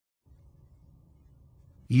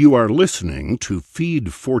You are listening to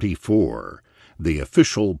Feed 44, the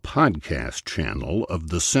official podcast channel of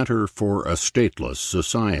the Center for a Stateless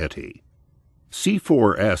Society.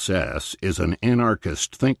 C4SS is an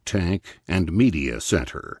anarchist think tank and media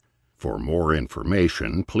center. For more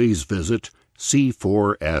information, please visit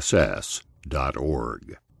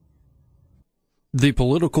c4ss.org. The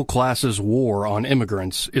Political Class's War on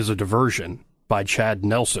Immigrants is a Diversion by Chad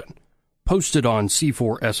Nelson, posted on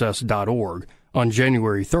c4ss.org on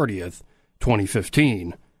January 30th,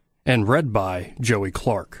 2015, and read by Joey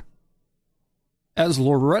Clark. As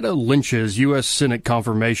Loretta Lynch's U.S. Senate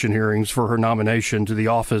confirmation hearings for her nomination to the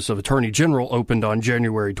office of Attorney General opened on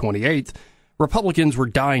January 28th, Republicans were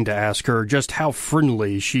dying to ask her just how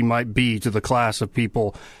friendly she might be to the class of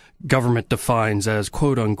people government defines as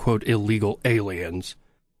quote-unquote illegal aliens.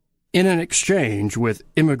 In an exchange with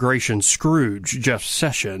Immigration Scrooge Jeff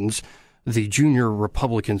Sessions, the junior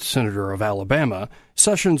Republican senator of Alabama,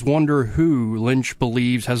 Sessions wondered who Lynch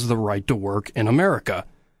believes has the right to work in America.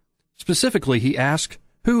 Specifically, he asked,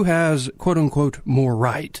 who has, quote-unquote, more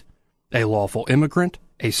right? A lawful immigrant,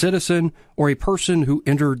 a citizen, or a person who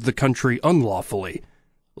entered the country unlawfully?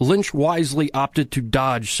 Lynch wisely opted to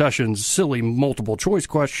dodge Sessions' silly multiple-choice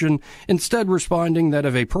question, instead responding that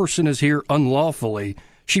if a person is here unlawfully,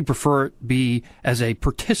 she prefer it be as a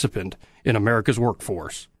participant in America's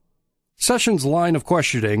workforce. Sessions' line of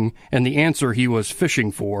questioning and the answer he was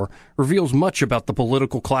fishing for reveals much about the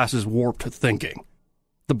political class's warped thinking.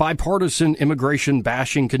 The bipartisan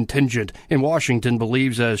immigration-bashing contingent in Washington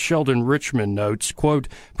believes, as Sheldon Richman notes, quote,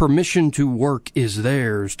 permission to work is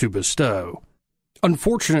theirs to bestow.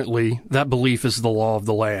 Unfortunately, that belief is the law of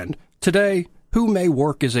the land. Today, who may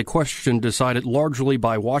work is a question decided largely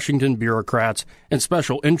by Washington bureaucrats and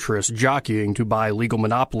special interests jockeying to buy legal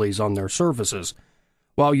monopolies on their services.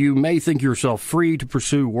 While you may think yourself free to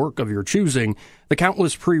pursue work of your choosing, the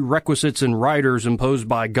countless prerequisites and riders imposed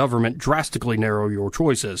by government drastically narrow your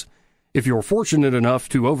choices. If you're fortunate enough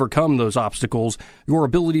to overcome those obstacles, your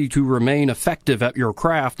ability to remain effective at your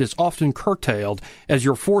craft is often curtailed as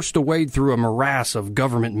you're forced to wade through a morass of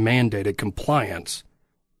government-mandated compliance.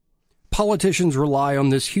 Politicians rely on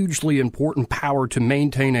this hugely important power to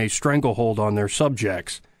maintain a stranglehold on their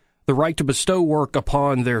subjects. The right to bestow work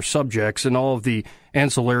upon their subjects and all of the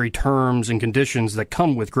ancillary terms and conditions that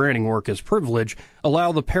come with granting work as privilege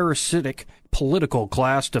allow the parasitic political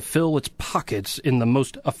class to fill its pockets in the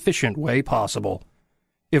most efficient way possible.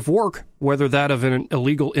 If work, whether that of an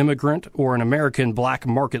illegal immigrant or an American black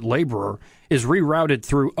market laborer, is rerouted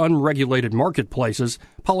through unregulated marketplaces,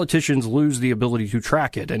 politicians lose the ability to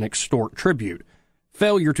track it and extort tribute.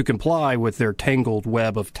 Failure to comply with their tangled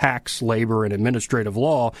web of tax, labor, and administrative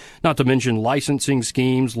law, not to mention licensing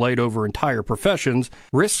schemes laid over entire professions,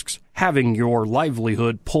 risks having your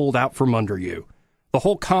livelihood pulled out from under you. The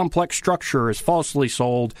whole complex structure is falsely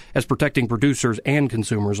sold as protecting producers and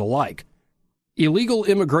consumers alike. Illegal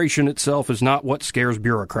immigration itself is not what scares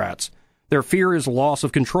bureaucrats. Their fear is loss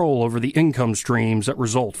of control over the income streams that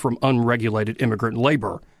result from unregulated immigrant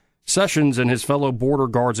labor. Sessions and his fellow border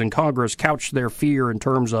guards in Congress couched their fear in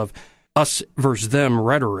terms of us versus them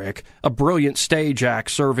rhetoric, a brilliant stage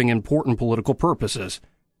act serving important political purposes.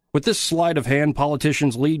 With this sleight of hand,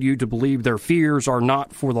 politicians lead you to believe their fears are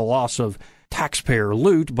not for the loss of taxpayer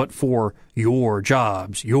loot, but for your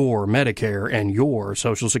jobs, your Medicare, and your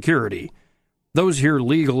Social Security. Those here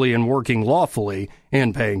legally and working lawfully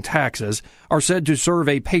and paying taxes are said to serve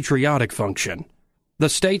a patriotic function. The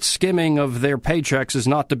state's skimming of their paychecks is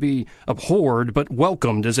not to be abhorred, but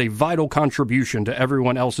welcomed as a vital contribution to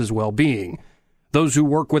everyone else's well-being. Those who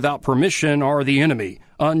work without permission are the enemy,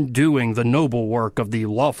 undoing the noble work of the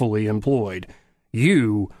lawfully employed.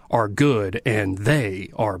 You are good and they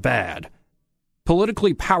are bad.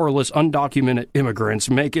 Politically powerless undocumented immigrants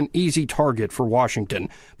make an easy target for Washington,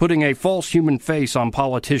 putting a false human face on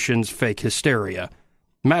politicians' fake hysteria.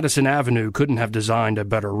 Madison Avenue couldn't have designed a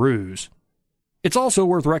better ruse. It's also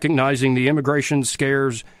worth recognizing the immigration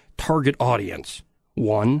scare's target audience.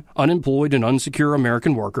 1, unemployed and unsecure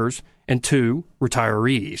American workers, and 2,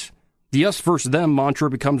 retirees. The us versus them mantra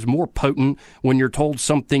becomes more potent when you're told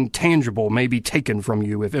something tangible may be taken from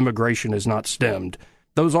you if immigration is not stemmed.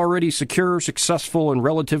 Those already secure, successful, and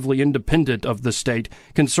relatively independent of the state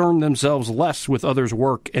concern themselves less with others'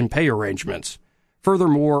 work and pay arrangements.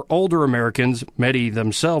 Furthermore, older Americans, many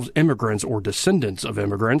themselves immigrants or descendants of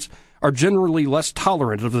immigrants, are generally less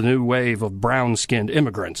tolerant of the new wave of brown-skinned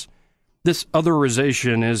immigrants. This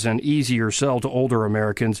otherization is an easier sell to older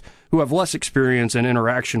Americans who have less experience and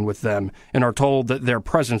interaction with them and are told that their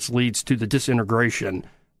presence leads to the disintegration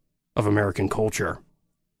of American culture.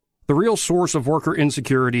 The real source of worker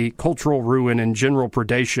insecurity, cultural ruin, and general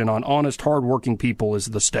predation on honest, hard-working people is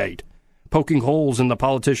the state. Poking holes in the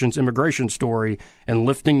politicians' immigration story and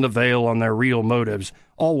lifting the veil on their real motives,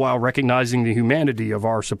 all while recognizing the humanity of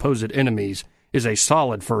our supposed enemies, is a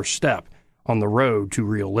solid first step on the road to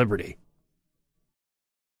real liberty.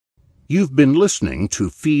 You've been listening to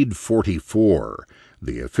Feed 44,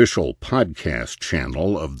 the official podcast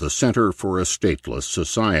channel of the Center for a Stateless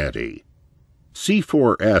Society.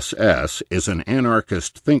 C4SS is an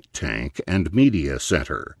anarchist think tank and media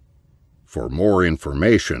center. For more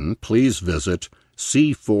information, please visit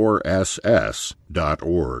c4ss.org.